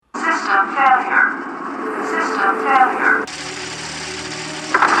System failure. System failure.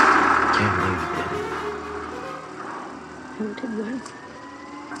 Can't believe Who did what?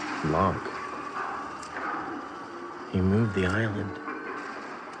 it. Locke. He moved the island.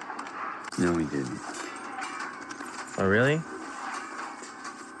 No, he didn't. Oh, really?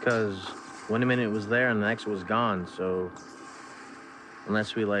 Because one minute it was there and the next it was gone, so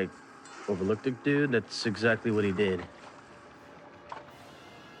unless we, overlooked it, dude, that's exactly what he did.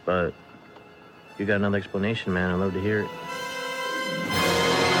 But you got another explanation, man. I'd love to hear it.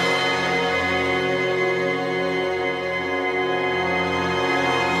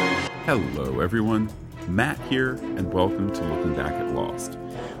 Hello, everyone. Matt here, and welcome to Looking Back at Lost,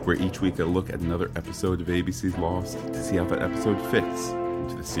 where each week I look at another episode of ABC's Lost to see how that episode fits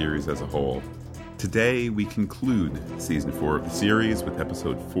into the series as a whole. Today, we conclude Season 4 of the series with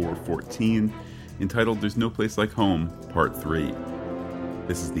Episode 414, entitled There's No Place Like Home, Part 3.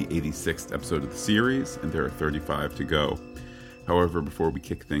 This is the 86th episode of the series, and there are 35 to go. However, before we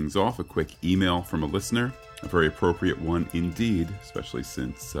kick things off, a quick email from a listener, a very appropriate one indeed, especially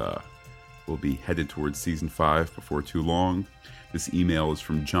since we'll be headed towards Season 5 before too long. This email is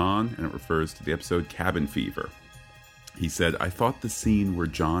from John, and it refers to the episode Cabin Fever. He said, I thought the scene where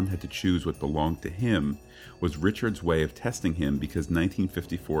John had to choose what belonged to him was Richard's way of testing him because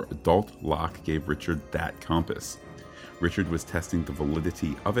 1954 adult Locke gave Richard that compass. Richard was testing the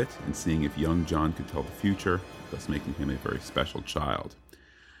validity of it and seeing if young John could tell the future, thus making him a very special child.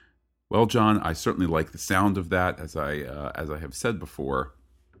 Well, John, I certainly like the sound of that. As I have said before,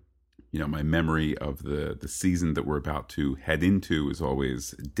 my memory of the season that we're about to head into is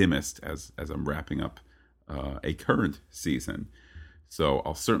always dimmest as I'm wrapping up a current season. So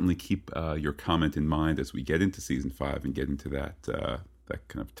I'll certainly keep your comment in mind as we get into Season 5 and get into that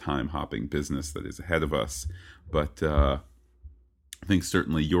kind of time-hopping business that is ahead of us. But I think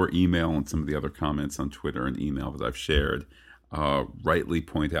certainly your email and some of the other comments on Twitter and email that I've shared rightly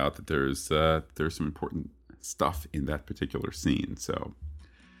point out that there's some important stuff in that particular scene. So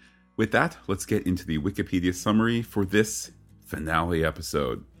with that, let's get into the Wikipedia summary for this finale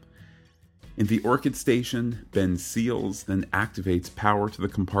episode. In the Orchid Station, Ben seals, then activates power to the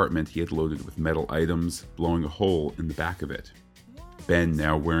compartment he had loaded with metal items, blowing a hole in the back of it. Ben,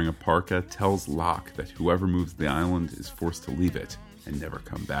 now wearing a parka, tells Locke that whoever moves the island is forced to leave it and never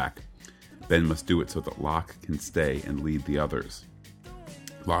come back. Ben must do it so that Locke can stay and lead the others.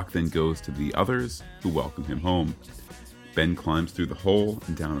 Locke then goes to the others, who welcome him home. Ben climbs through the hole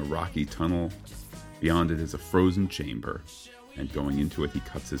and down a rocky tunnel. Beyond it is a frozen chamber, and going into it he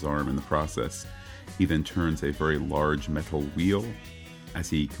cuts his arm in the process. He then turns a very large metal wheel. As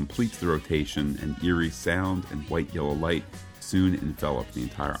he completes the rotation, an eerie sound and white-yellow light soon envelop the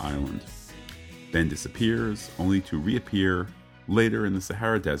entire island. Ben disappears, only to reappear later in the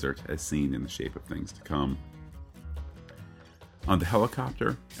Sahara Desert as seen in the shape of things to come. On the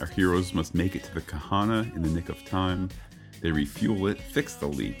helicopter, our heroes must make it to the Kahana in the nick of time. They refuel it, fix the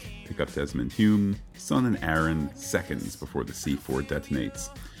leak, pick up Desmond Hume, Sun and Aaron seconds before the C4 detonates.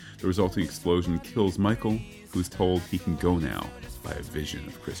 The resulting explosion kills Michael, who is told he can go now by a vision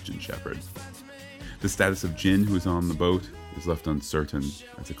of Christian Shepherd. The status of Jin, who is on the boat, is left uncertain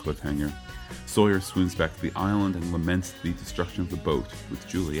as a cliffhanger. Sawyer swims back to the island and laments the destruction of the boat with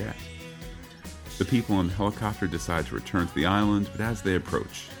Juliet. The people on the helicopter decide to return to the island, but as they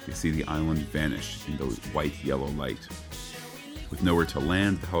approach, they see the island vanish in the white-yellow light. With nowhere to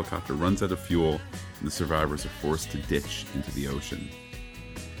land, the helicopter runs out of fuel, and the survivors are forced to ditch into the ocean.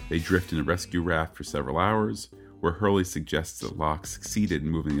 They drift in a rescue raft for several hours, where Hurley suggests that Locke succeeded in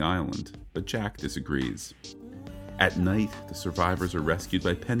moving the island, but Jack disagrees. At night, the survivors are rescued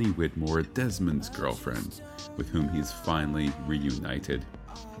by Penny Widmore, Desmond's girlfriend, with whom he is finally reunited.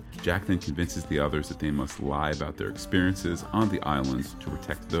 Jack then convinces the others that they must lie about their experiences on the island to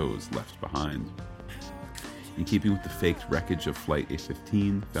protect those left behind. In keeping with the faked wreckage of Flight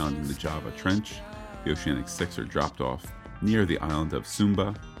A-15 found in the Java Trench, the Oceanic 6 are dropped off near the island of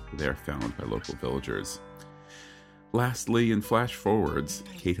Sumba, where they are found by local villagers. Lastly, in flash forwards,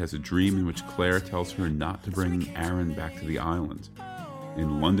 Kate has a dream in which Claire tells her not to bring Aaron back to the island.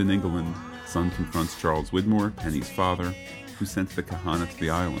 In London, England, Sun confronts Charles Widmore, Penny's father, who sent the Kahana to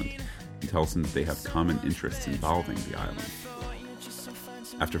the island, and tells him that they have common interests involving the island.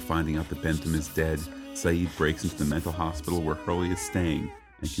 After finding out that Bentham is dead, Saeed breaks into the mental hospital where Hurley is staying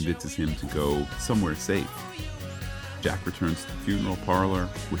and convinces him to go somewhere safe. Jack returns to the funeral parlor,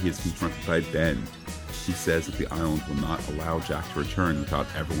 where he is confronted by Ben. He says that the island will not allow Jack to return without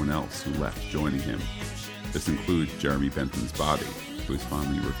everyone else who left joining him. This includes Jeremy Bentham's body, who is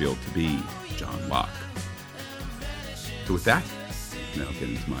finally revealed to be John Locke. So with that, Now I'll get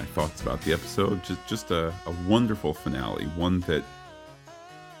into my thoughts about the episode. Just a wonderful finale, one that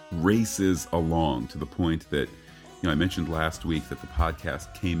races along to the point that, I mentioned last week that the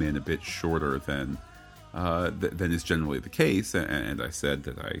podcast came in a bit shorter than is generally the case, and I said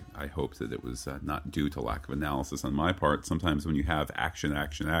that I hoped that it was not due to lack of analysis on my part. Sometimes when you have action,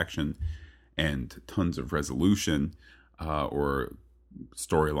 and tons of resolution or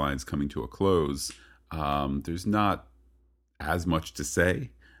storylines coming to a close, there's not as much to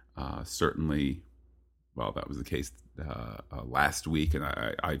say. Certainly, well, that was the case last week, and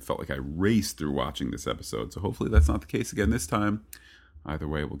I felt like I raced through watching this episode, so hopefully that's not the case again this time. Either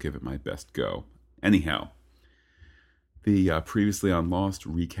way, we'll give it my best go. Anyhow, the previously on Lost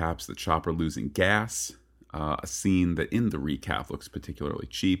recaps the chopper losing gas, a scene that in the recap looks particularly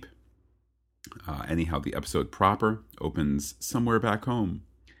cheap. Anyhow, the episode proper opens somewhere back home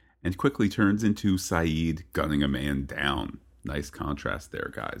and quickly turns into Sayid gunning a man down. Nice contrast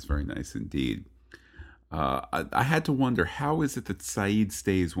there, guys. Very nice indeed. I had to wonder, how is it that Sayid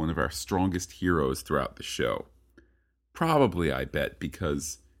stays one of our strongest heroes throughout the show? Probably, I bet,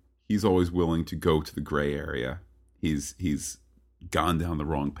 because he's always willing to go to the gray area. He's gone down the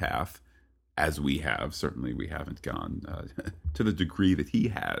wrong path, as we have. Certainly we haven't gone to the degree that he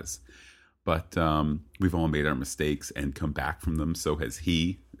has. But we've all made our mistakes and come back from them. So has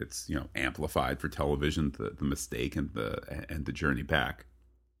he. It's amplified for television, the mistake and the journey back.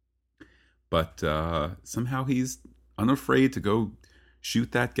 But somehow he's unafraid to go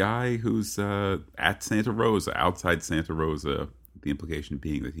shoot that guy who's at Santa Rosa, outside Santa Rosa. The implication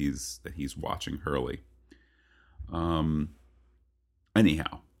being that he's watching Hurley.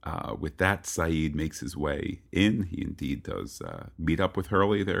 Anyhow, with that, Sayid makes his way in. He indeed does meet up with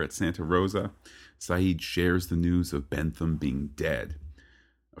Hurley there at Santa Rosa. Sayid shares the news of Bentham being dead.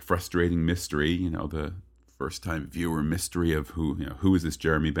 A frustrating mystery, the first-time viewer mystery of who is this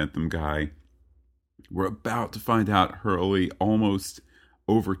Jeremy Bentham guy. We're about to find out. Hurley almost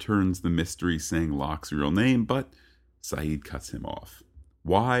overturns the mystery, saying Locke's real name, but Sayid cuts him off.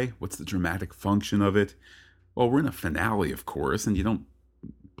 Why? What's the dramatic function of it? Well, we're in a finale, of course, and you don't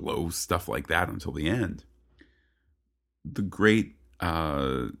blow stuff like that until the end. The great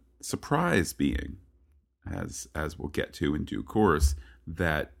surprise being, as we'll get to in due course,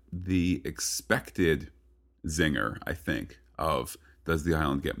 that the expected zinger, I think, of does the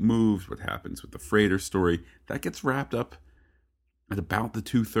island get moved, what happens with the freighter story, that gets wrapped up at about the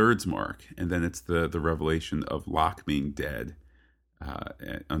 2/3 mark, and then it's the revelation of Locke being dead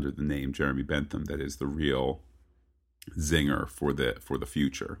under the name Jeremy Bentham that is the real zinger for the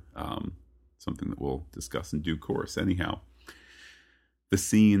future. Something that we'll discuss in due course. Anyhow, the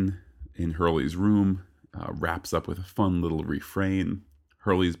scene in Hurley's room wraps up with a fun little refrain.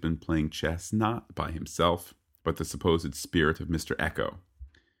 Hurley's been playing chess not by himself, but the supposed spirit of Mr. Echo.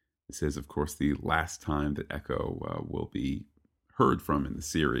 This is, of course, the last time that Echo will be heard from in the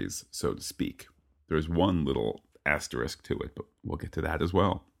series, so to speak. There's one little asterisk to it, but we'll get to that as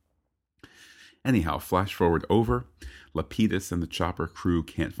well. Anyhow, flash forward over. Lapidus and the chopper crew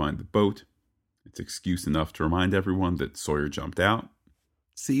can't find the boat. It's excuse enough to remind everyone that Sawyer jumped out.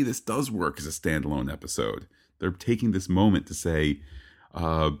 See, this does work as a standalone episode. They're taking this moment to say,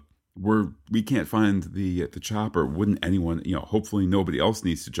 we can't find the chopper. Wouldn't anyone, hopefully nobody else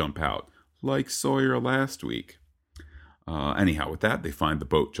needs to jump out, like Sawyer last week. Anyhow, with that, they find the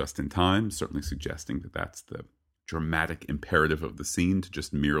boat just in time, certainly suggesting that that's the dramatic imperative of the scene, to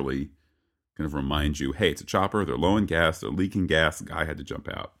just merely kind of remind you, hey, it's a chopper, they're low in gas, they're leaking gas, the guy had to jump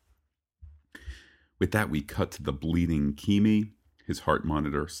out. With that, we cut to the bleeding Keamy, his heart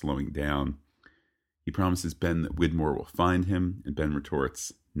monitor slowing down. He promises Ben that Widmore will find him, and Ben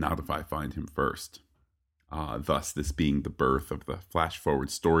retorts, not if I find him first. Thus, this being the birth of the flash-forward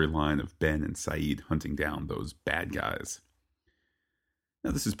storyline of Ben and Sayid hunting down those bad guys.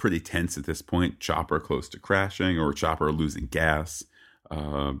 Now, this is pretty tense at this point. Chopper close to crashing, or Chopper losing gas,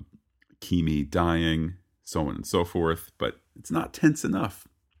 Keamy dying, so on and so forth. But it's not tense enough.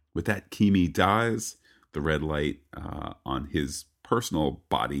 With that, Keamy dies. The red light on his personal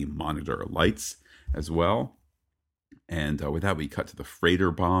body monitor lights as well. And with that, we cut to the freighter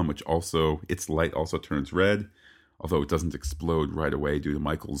bomb, which also, its light also turns red, although it doesn't explode right away due to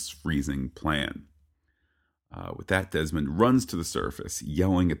Michael's freezing plan. With that, Desmond runs to the surface,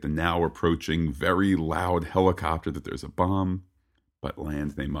 yelling at the now approaching, very loud helicopter that there's a bomb, but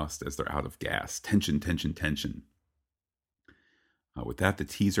land they must as they're out of gas. Tension, tension, tension. With that, the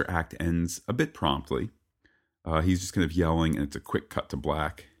teaser act ends a bit promptly. He's just kind of yelling, and it's a quick cut to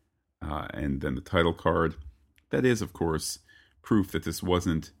black. And then the title card. That is, of course, proof that this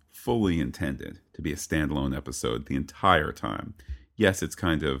wasn't fully intended to be a standalone episode the entire time. yes, it's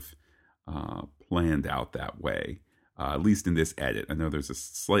kind of planned out that way, at least in this edit. I know there's a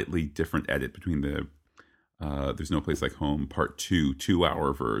slightly different edit between the There's No Place Like Home Part 2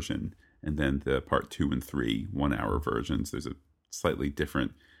 2-hour version, and then the Part 2 and 3 1-hour versions. There's a slightly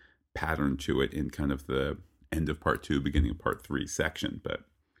different pattern to it in kind of the end of Part 2, beginning of Part 3 section. But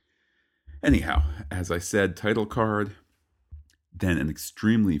anyhow, as I said, title card, then an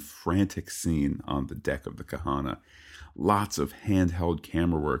extremely frantic scene on the deck of the Kahana. Lots of handheld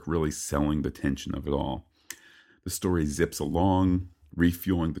camera work really selling the tension of it all. The story zips along,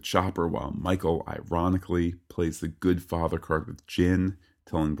 refueling the chopper while Michael ironically plays the good father card with Jin,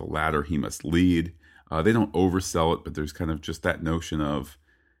 telling the latter he must lead. They don't oversell it, but there's kind of just that notion of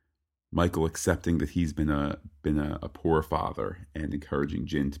Michael accepting that he's been a poor father and encouraging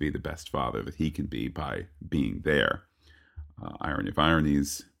Jin to be the best father that he can be by being there. Irony of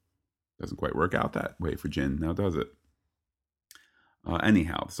ironies, doesn't quite work out that way for Jin, now does it?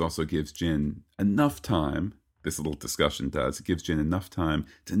 Anyhow, this also gives Jin enough time, this little discussion does, it gives Jin enough time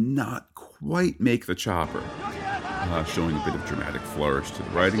to not quite make the chopper, showing a bit of dramatic flourish to the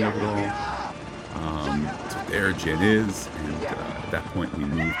writing of it all. So there Jin is, and at that point we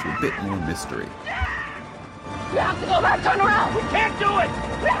move to a bit more mystery. We have to go back, turn around! We can't do it!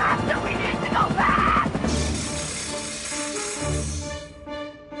 We have to! We need to go back!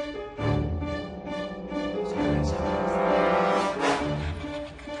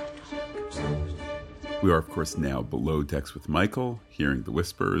 We are, of course, now below decks with Michael, hearing the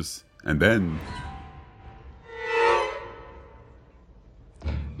whispers, and then...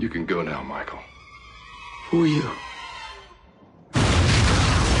 You can go now, Michael. Who are you?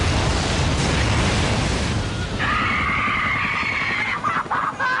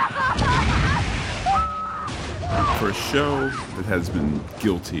 For a show that has been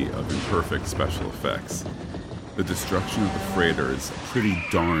guilty of imperfect special effects, the destruction of the freighter is a pretty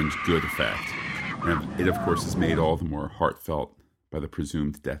darned good effect. And it, of course, is made all the more heartfelt by the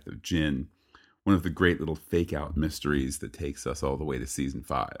presumed death of Jin, one of the great little fake-out mysteries that takes us all the way to season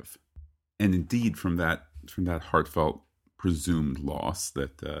 5. And indeed, from that heartfelt presumed loss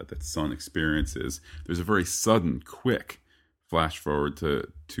that Sun experiences, there's a very sudden, quick flash forward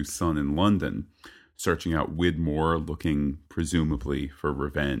to Sun in London, searching out Widmore, looking presumably for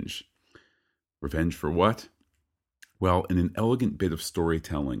revenge. Revenge for what? Well, in an elegant bit of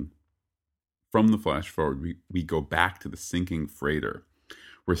storytelling, from the flash forward, we go back to the sinking freighter,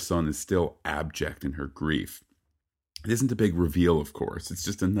 where Sun is still abject in her grief. It isn't a big reveal, of course. It's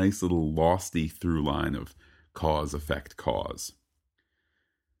just a nice little losty through line of cause, effect, cause.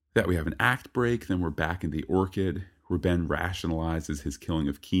 That we have an act break, then we're back in the Orchid, where Ben rationalizes his killing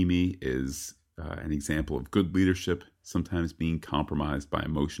of Kimi is an example of good leadership, sometimes being compromised by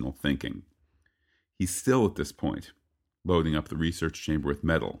emotional thinking. He's still, at this point, loading up the research chamber with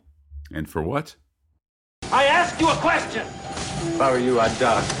metal. And for what? I asked you a question! If I were you, I'd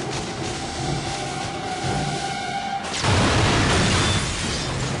die.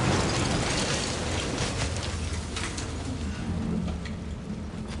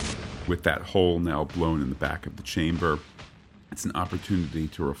 With that hole now blown in the back of the chamber, it's an opportunity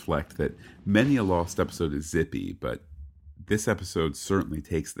to reflect that many a Lost episode is zippy, but this episode certainly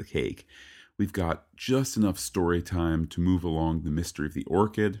takes the cake. We've got just enough story time to move along the mystery of the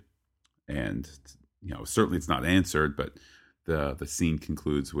Orchid, and certainly it's not answered, but the scene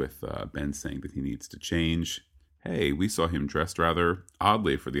concludes with Ben saying that he needs to change. Hey, we saw him dressed rather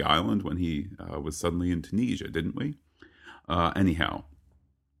oddly for the island when he was suddenly in Tunisia, didn't we? Anyhow,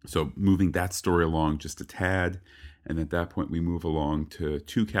 so moving that story along just a tad, and at that point we move along to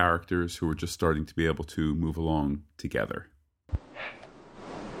two characters who are just starting to be able to move along together.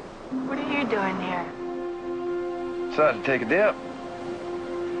 What are you doing here? Decided to take a dip.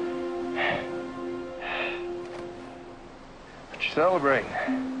 What you celebrating?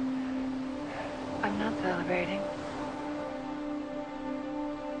 I'm not celebrating.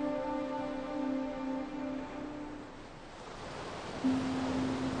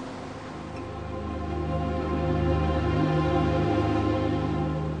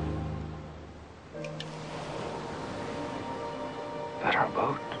 Is that our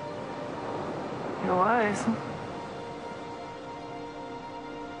boat? It was.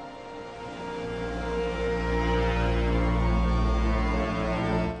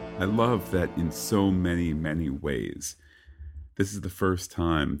 I love that in so many, many ways, this is the first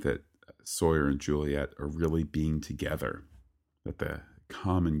time that Sawyer and Juliet are really being together. That the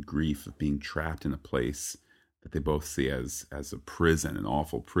common grief of being trapped in a place that they both see as a prison, an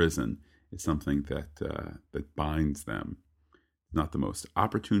awful prison, is something that binds them. Not the most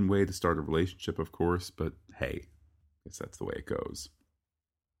opportune way to start a relationship, of course, but hey, guess that's the way it goes.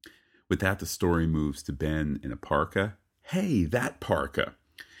 With that, the story moves to Ben in a parka. Hey, that parka!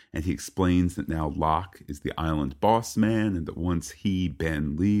 And he explains that now Locke is the island boss man, and that once he,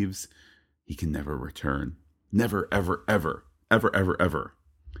 Ben, leaves, he can never return. Never, ever, ever, ever, ever, ever.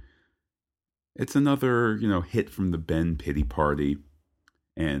 It's another, hit from the Ben pity party.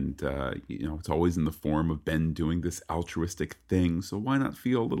 And, it's always in the form of Ben doing this altruistic thing, so why not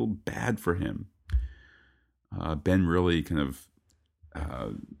feel a little bad for him? Ben really kind of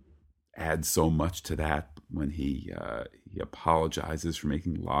adds so much to that when he apologizes for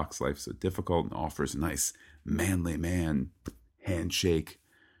making Locke's life so difficult and offers a nice manly man handshake.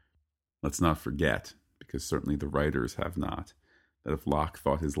 Let's not forget, because certainly the writers have not, that if Locke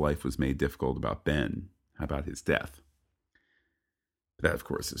thought his life was made difficult about Ben, how about his death? But that, of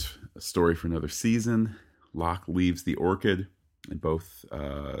course, is a story for another season. Locke leaves the Orchid, and both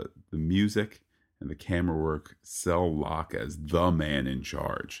the music and the camera work sell Locke as the man in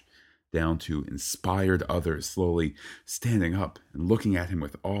charge, down to inspired others slowly standing up and looking at him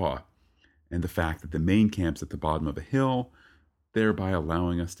with awe, and the fact that the main camp's at the bottom of a hill, thereby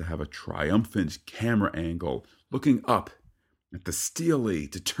allowing us to have a triumphant camera angle looking up at the steely,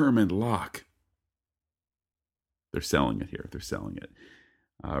 determined Locke. They're selling it here. They're selling it.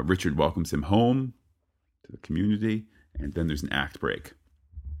 Richard welcomes him home to the community, and then there's an act break.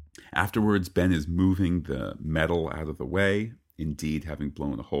 Afterwards, Ben is moving the metal out of the way, indeed having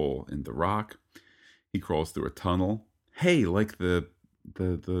blown a hole in the rock. He crawls through a tunnel. Hey, like the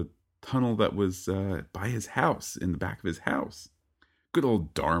tunnel that was by his house, in the back of his house. Good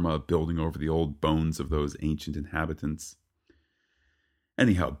old Dharma building over the old bones of those ancient inhabitants.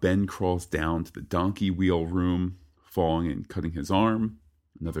 Anyhow, Ben crawls down to the donkey wheel room, falling and cutting his arm.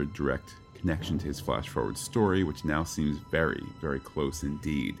 Another direct connection to his flash-forward story, which now seems very, very close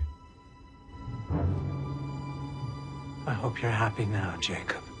indeed. I hope you're happy now,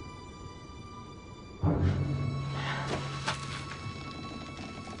 Jacob.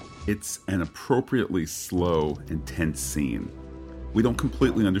 It's an appropriately slow and tense scene. We don't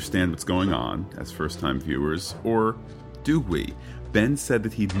completely understand what's going on as first-time viewers, or do we? Ben said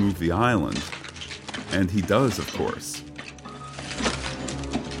that he'd move the island, and he does, of course.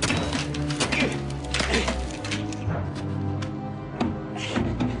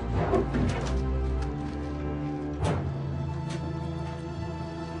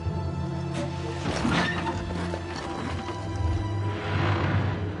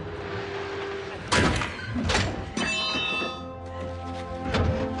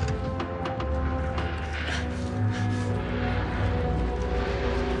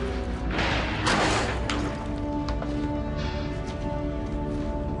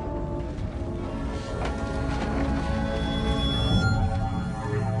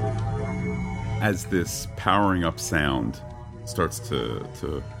 As this powering up sound starts to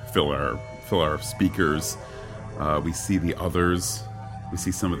fill our speakers, we see the others. We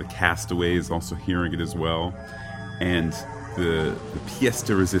see some of the castaways also hearing it as well. And the pièce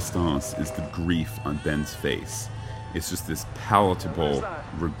de résistance is the grief on Ben's face. It's just this palatable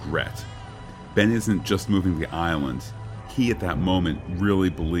regret. Ben isn't just moving the island. He, at that moment, really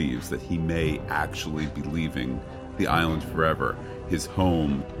believes that he may actually be leaving the island forever. His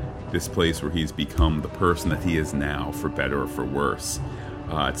home, this place where he's become the person that he is now, for better or for worse.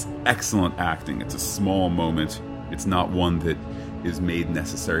 It's excellent acting. It's a small moment. It's not one that is made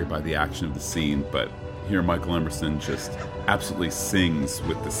necessary by the action of the scene, but here Michael Emerson just absolutely sings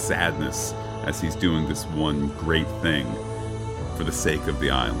with the sadness as he's doing this one great thing for the sake of the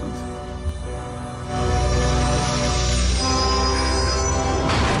island.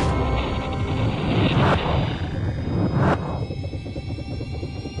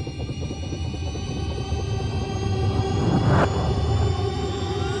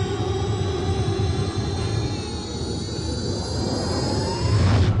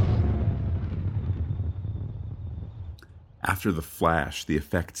 After the flash, the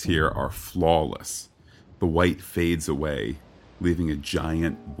effects here are flawless. The white fades away, leaving a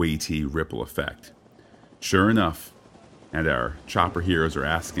giant, weighty ripple effect. Sure enough, and our chopper heroes are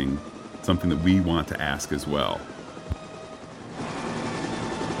asking something that we want to ask as well.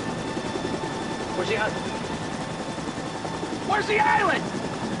 Where's the island? Where's the island?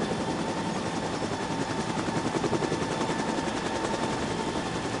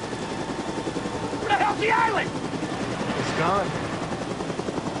 Where the hell's the island? It's gone.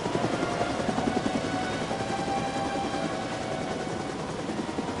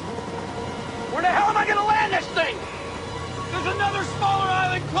 Where the hell am I gonna land this thing? There's another smaller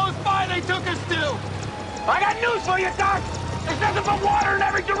island close by they took us to. I got news for you, Doc. There's nothing but water in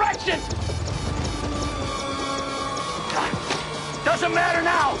every direction. doesn't matter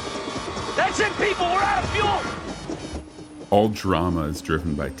now. That's it, people. We're out of fuel. All drama is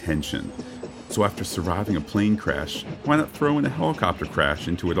driven by tension. So after surviving a plane crash, why not throw in a helicopter crash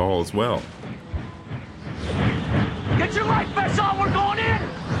into it all as well? Get your life vests on. We're going in.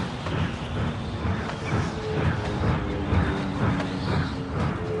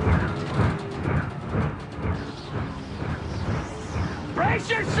 Brace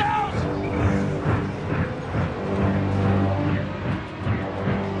yourselves.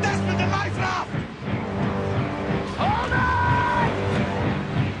 Desmond, the lights off. Hold on.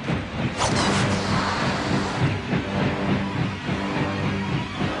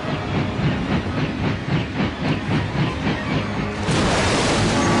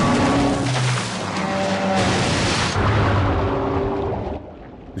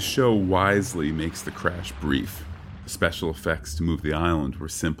 The show wisely makes the crash brief. The special effects to move the island were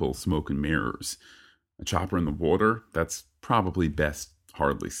simple smoke and mirrors. A chopper in the water, that's probably best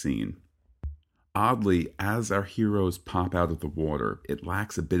hardly seen. Oddly, as our heroes pop out of the water, it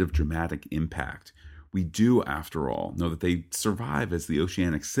lacks a bit of dramatic impact. We do, after all, know that they survive as the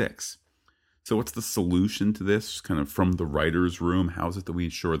Oceanic Six. So what's the solution to this, kind of from the writer's room? How is it that we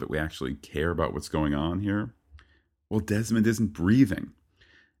ensure that we actually care about what's going on here? Well, Desmond isn't breathing.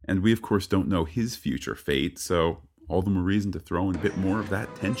 And we, of course, don't know his future fate, so all the more reason to throw in a bit more of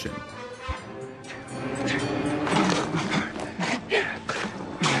that tension.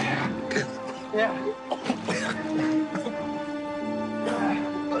 Yeah,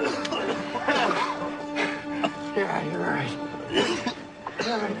 you're right.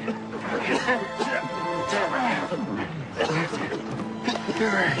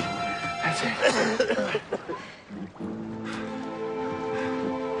 You're right. That's it.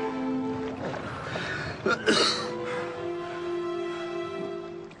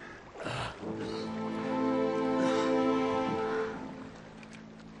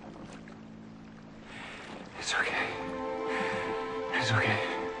 It's okay. It's okay.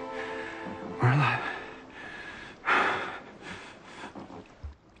 We're alive.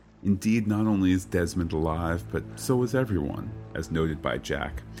 Indeed, not only is Desmond alive, but so is everyone, as noted by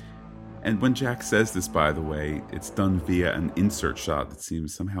Jack. And when Jack says this, by the way, it's done via an insert shot that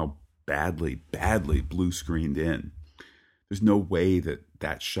seems somehow badly blue screened in. There's no way that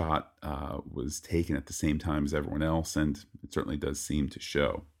that shot was taken at the same time as everyone else, and it certainly does seem to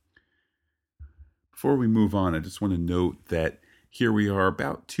show. Before we move on, I just want to note that here we are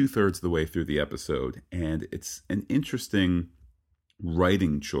about 2/3 of the way through the episode, and it's an interesting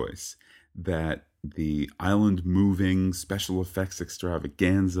writing choice that the island moving, special effects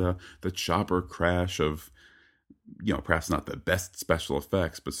extravaganza, the chopper crash of, perhaps not the best special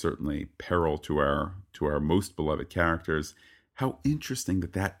effects, but certainly peril to our most beloved characters. How interesting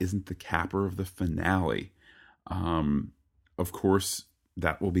that isn't the capper of the finale. Of course,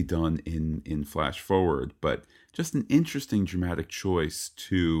 that will be done in flash forward, but just an interesting dramatic choice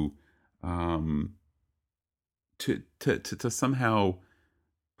to somehow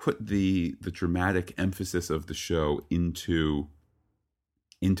put the dramatic emphasis of the show into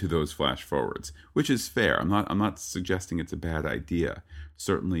those flash forwards, which is fair. I'm not suggesting it's a bad idea.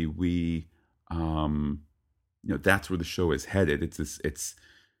 Certainly, we that's where the show is headed. It's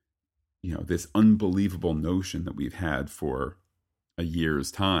this unbelievable notion that we've had for a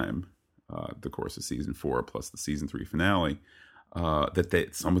year's time, the course of season 4 plus the season 3 finale, that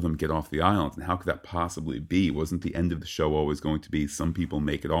some of them get off the island. And how could that possibly be? Wasn't the end of the show always going to be some people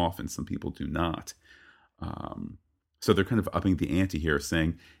make it off and some people do not? So they're kind of upping the ante here,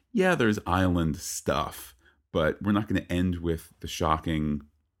 saying, yeah, there's island stuff, but we're not going to end with the shocking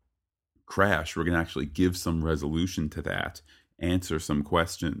crash. We're going to actually give some resolution to that, answer some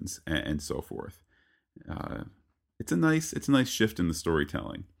questions, and so forth. It's a nice shift in the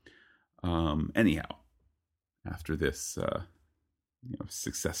storytelling. Anyhow, after this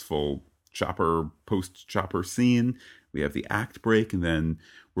successful post-chopper scene, we have the act break, and then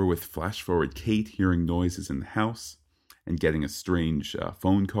we're with flash forward Kate hearing noises in the house and getting a strange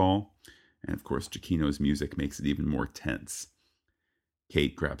phone call. And of course, Giacchino's music makes it even more tense.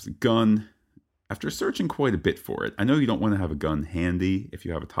 Kate grabs a gun after searching quite a bit for it. I know you don't want to have a gun handy if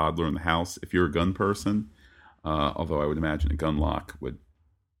you have a toddler in the house, if you're a gun person, although I would imagine a gun lock would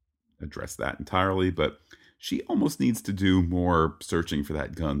address that entirely, but she almost needs to do more searching for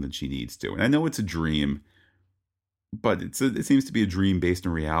that gun than she needs to. And I know it's a dream, but it seems to be a dream based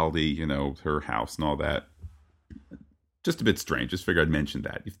in reality, her house and all that. Just a bit strange. Just figured I'd mention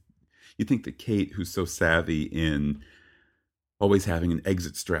that. You think that Kate, who's so savvy in always having an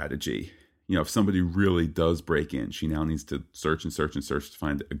exit strategy, if somebody really does break in, she now needs to search and search and search to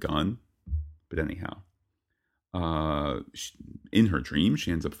find a gun. But anyhow, In her dream,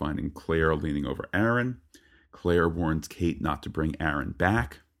 she ends up finding Claire leaning over Aaron. Claire warns Kate not to bring Aaron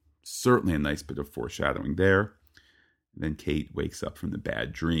back. Certainly a nice bit of foreshadowing there. Then Kate wakes up from the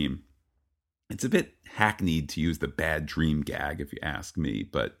bad dream. It's a bit hackneyed to use the bad dream gag, if you ask me,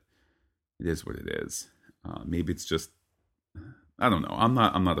 but it is what it is. Maybe it's just, I don't know. I'm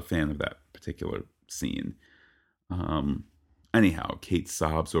not a fan of that particular scene. Anyhow, Kate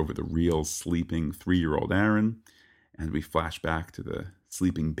sobs over the real sleeping 3-year-old Aaron, and we flash back to the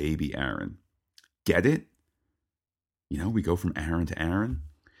sleeping baby Aaron. Get it? We go from Aaron to Aaron.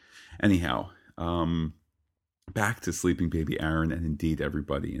 Anyhow, back to sleeping baby Aaron, and indeed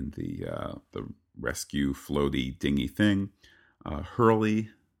everybody in the rescue floaty dinghy thing. Hurley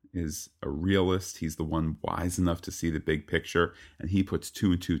is a realist. He's the one wise enough to see the big picture, and he puts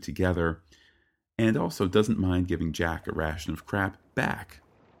 2 and 2 together, and also doesn't mind giving Jack a ration of crap back.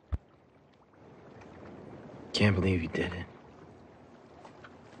 Can't believe you did it.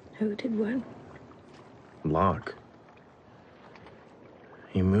 Who did what? Locke.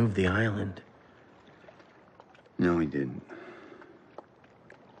 He moved the island. No, he didn't.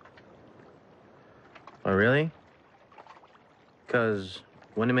 Oh, really? Because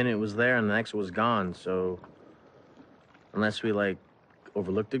one minute it was there and the next it was gone, so unless we,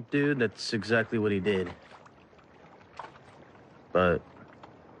 overlooked a dude, that's exactly what he did. But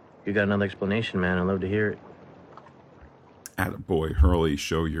you got another explanation, man. I'd love to hear it. Attaboy, Hurley,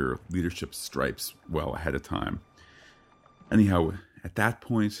 show your leadership stripes well ahead of time. Anyhow, at that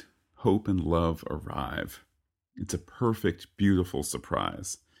point, hope and love arrive. It's a perfect, beautiful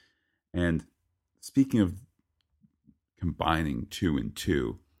surprise. And speaking of combining 2 and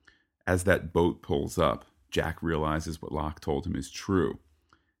 2, as that boat pulls up, Jack realizes what Locke told him is true.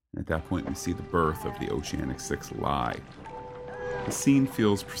 And at that point, we see the birth of the Oceanic 6 lie. The scene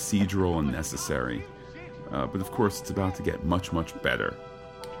feels procedural and necessary, but of course, it's about to get much, much better,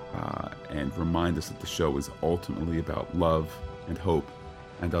 and remind us that the show is ultimately about love and hope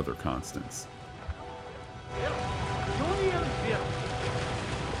and other constants.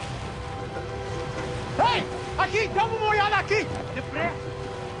 Ei! Aqui! Dá uma olhada aqui! Depressa!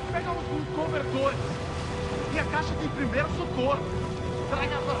 Pega um cobertor e a caixa de primeiro socorro.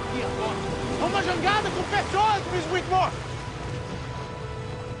 Traga aqui agora. Uma jangada com pessoas, Miss Whitmore!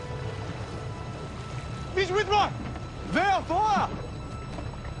 Miss Whitmore! Venha fora!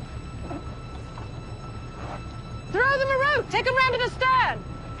 Throw them a rope! Take them round to the stern!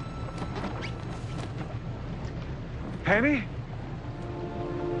 Penny?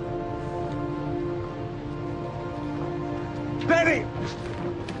 Penny!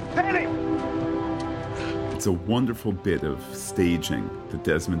 Penny! It's a wonderful bit of staging that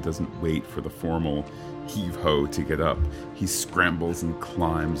Desmond doesn't wait for the formal heave-ho to get up. He scrambles and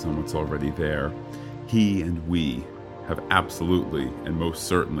climbs on what's already there. He and we have absolutely and most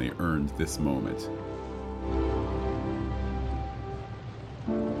certainly earned this moment.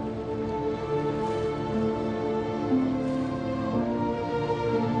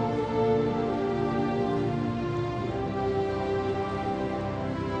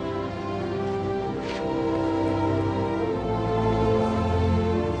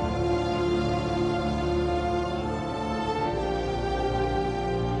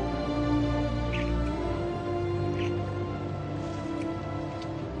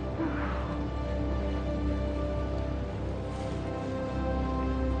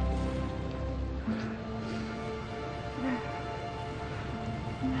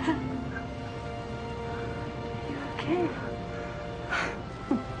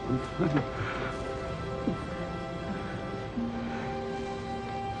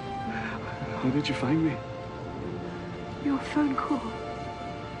 How did you find me? Your phone call.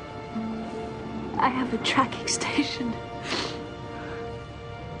 I have a tracking station.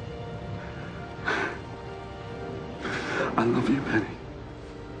 I love you, Penny.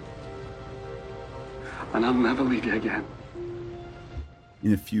 And I'll never leave you again.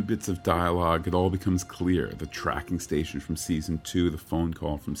 In a few bits of dialogue, it all becomes clear. The tracking station from Season 2, the phone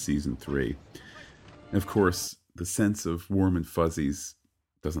call from Season 3. And of course, the sense of warm and fuzzies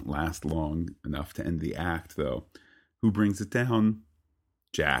doesn't last long enough to end the act, though. Who brings it down?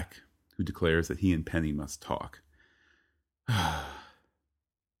 Jack, who declares that he and Penny must talk.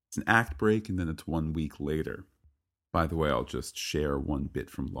 It's an act break, and then it's 1 week later. By the way, I'll just share one bit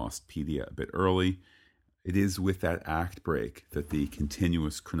from Lostpedia a bit early. It is with that act break that the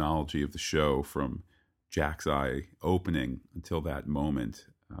continuous chronology of the show from Jack's eye opening until that moment,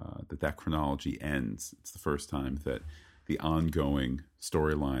 that chronology ends. It's the first time that the ongoing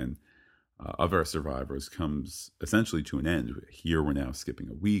storyline of our survivors comes essentially to an end. Here we're now skipping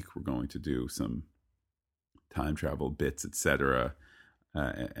a week. We're going to do some time travel bits, etc.,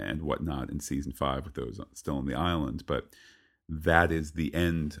 and whatnot in season 5 with those still on the island. But that is the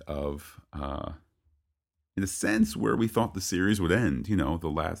end of, in a sense, where we thought the series would end. You know,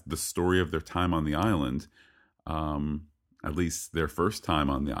 the story of their time on the island, at least their first time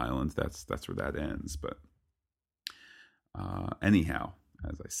on the island. That's where that ends. But anyhow,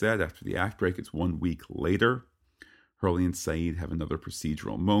 as I said, after the act break, it's 1 week later. Hurley and Saeed have another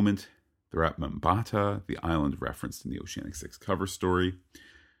procedural moment. They're at Mombata, the island referenced in the Oceanic 6 cover story.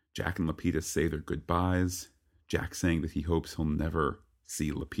 Jack and Lapidus say their goodbyes. Jack saying that he hopes he'll never see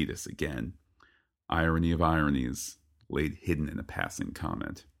Lapidus again. Irony of ironies, laid hidden in a passing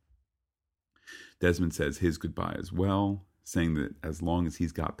comment. Desmond says his goodbye as well, saying that as long as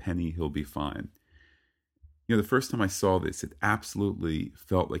he's got Penny, he'll be fine. You know, the first time I saw this, it absolutely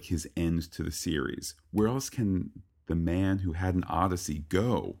felt like his end to the series. Where else can the man who had an Odyssey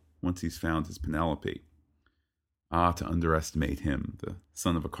go once he's found his Penelope? To underestimate him, the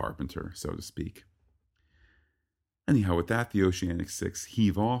son of a carpenter, so to speak. Anyhow, with that, the Oceanic 6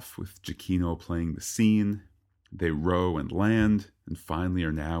 heave off, with Giacchino playing the scene. They row and land, and finally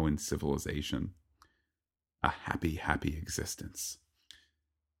are now in civilization. A happy, happy existence.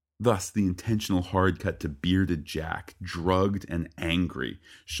 Thus, the intentional hard cut to bearded Jack, drugged and angry,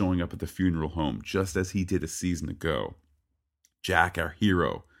 showing up at the funeral home just as he did a season ago. Jack, our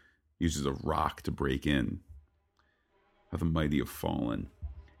hero, uses a rock to break in. How the mighty have fallen.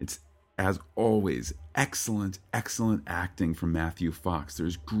 It's, as always, excellent, excellent acting from Matthew Fox.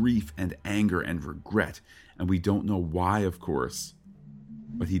 There's grief and anger and regret, and we don't know why, of course.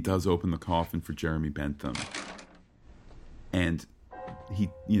 But he does open the coffin for Jeremy Bentham. And he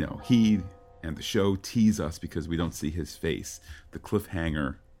and the show tease us because we don't see his face. The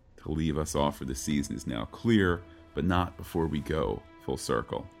cliffhanger to leave us off for the season is now clear, but not before we go full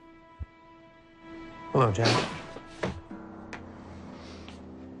circle. Hello, Jack.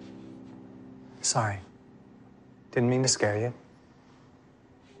 Sorry. Didn't mean to scare you.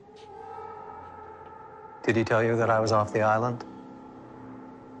 Did he tell you that I was off the island?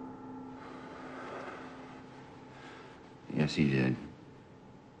 Yes, he did.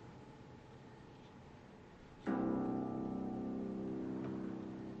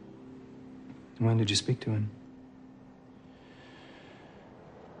 When did you speak to him?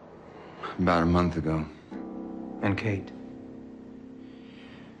 About a month ago. And Kate?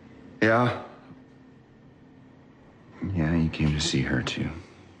 Yeah. Yeah, he came to see her, too.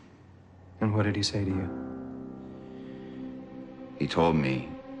 And what did he say to you? He told me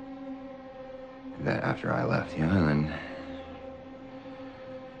that after I left the island,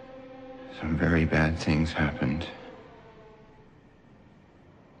 some very bad things happened.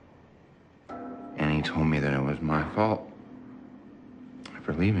 And he told me that it was my fault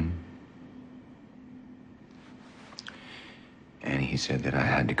for leaving. And he said that I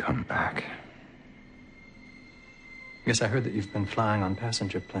had to come back. Yes, I heard that you've been flying on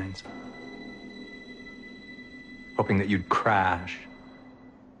passenger planes. Hoping that you'd crash.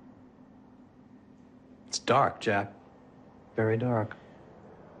 It's dark, Jack. Very dark.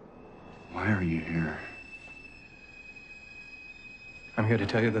 Why are you here? I'm here to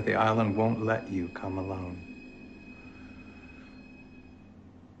tell you that the island won't let you come alone.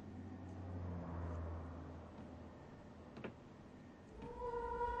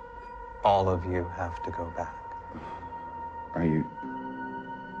 All of you have to go back. Are you...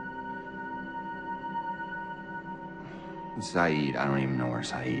 Saeed, I don't even know where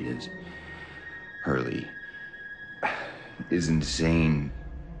Saeed is. Hurley is insane.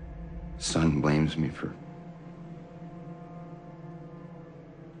 Son blames me for...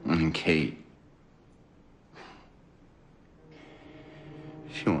 And Kate.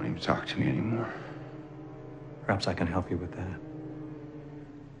 She won't even talk to me anymore. Perhaps I can help you with that.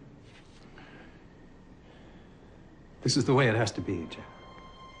 This is the way it has to be, Jack.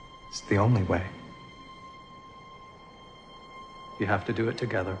 It's the only way. You have to do it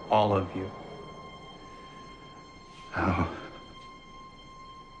together, all of you. How?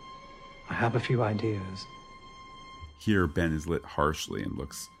 I have a few ideas. Here, Ben is lit harshly and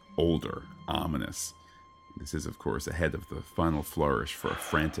looks older, ominous. This is, of course, ahead of the final flourish for a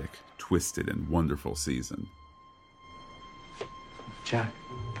frantic, twisted, and wonderful season. Jack,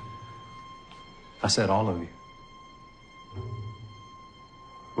 I said all of you.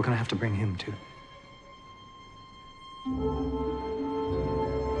 We're gonna have to bring him too.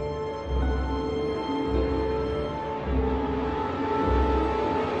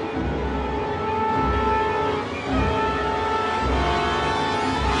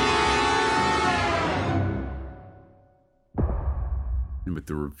 And with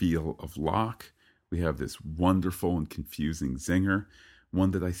the reveal of Locke, we have this wonderful and confusing zinger,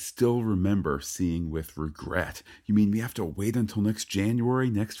 one that I still remember seeing with regret. You mean we have to wait until next January,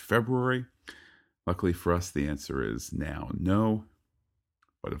 next February? Luckily for us, the answer is now no.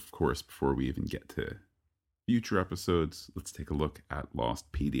 But of course, before we even get to future episodes, let's take a look at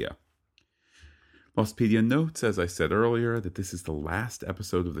Lostpedia. Lostpedia notes, as I said earlier, that this is the last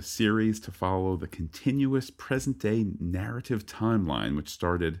episode of the series to follow the continuous present-day narrative timeline, which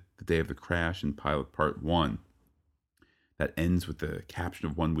started the day of the crash in Pilot Part 1. That ends with the caption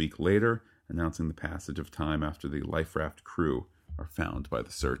of 1 week later, announcing the passage of time after the life raft crew are found by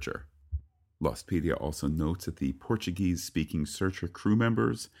the searcher. Lostpedia also notes that the Portuguese-speaking searcher crew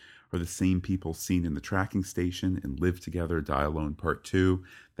members are the same people seen in the tracking station in Live Together, Die Alone Part 2.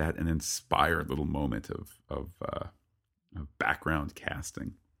 That an inspired little moment of background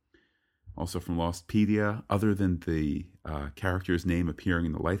casting. Also from Lostpedia, other than the character's name appearing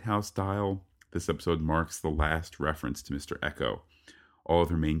in the lighthouse dial, this episode marks the last reference to Mr. Echo. All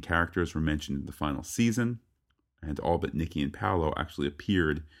other main characters were mentioned in the final season, and all but Nikki and Paolo actually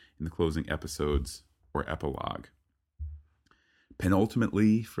appeared in the closing episodes or epilogue.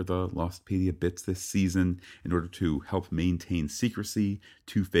 Penultimately, for the Lostpedia bits this season, in order to help maintain secrecy,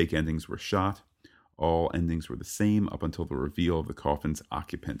 2 fake endings were shot. All endings were the same up until the reveal of the coffin's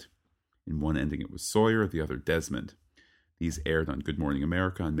occupant. In one ending it was Sawyer, the other Desmond. These aired on Good Morning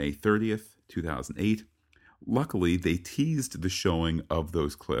America on May 30th, 2008. Luckily, they teased the showing of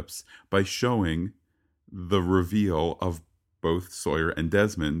those clips by showing the reveal of both Sawyer and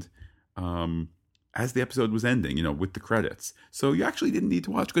Desmond as the episode was ending, with the credits. So you actually didn't need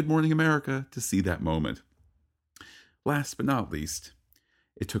to watch Good Morning America to see that moment. Last but not least,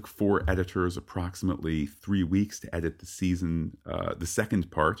 it took 4 editors approximately 3 weeks to edit the season, the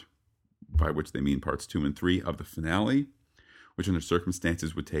second part, by which they mean parts 2 and 3 of the finale, which under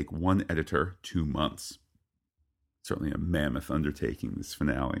circumstances would take 1 editor 2 months. Certainly a mammoth undertaking, this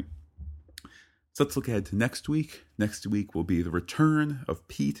finale. So let's look ahead to next week. Next week will be the return of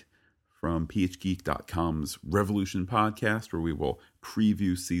Pete from phgeek.com's Revolution podcast, where we will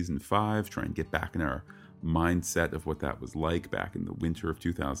preview season 5, try and get back in our mindset of what that was like back in the winter of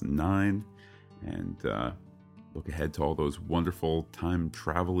 2009, and look ahead to all those wonderful time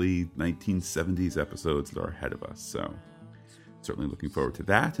travel-y 1970s episodes that are ahead of us. So certainly looking forward to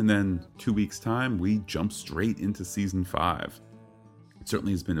that. And then 2 weeks' time, we jump straight into season 5. It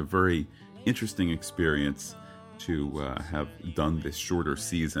certainly has been a very interesting experience to have done this shorter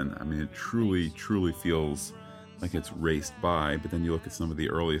season. I mean, it truly feels like it's raced by, but then you look at some of the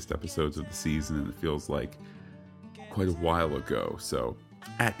earliest episodes of the season and it feels like quite a while ago. So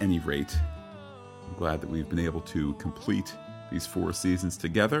at any rate, I'm glad that we've been able to complete these 4 seasons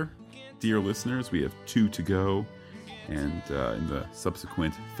together. Dear listeners, we have 2 to go, and in the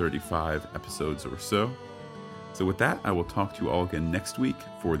subsequent 35 episodes or so. So with that, I will talk to you all again next week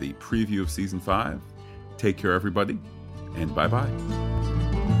for the preview of season 5. Take care, everybody, and bye-bye.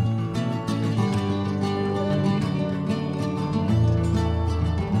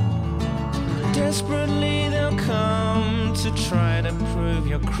 Desperately they'll come to try to prove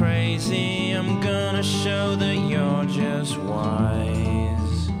you're crazy. I'm gonna show that you're just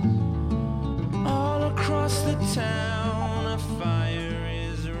wise. All across the town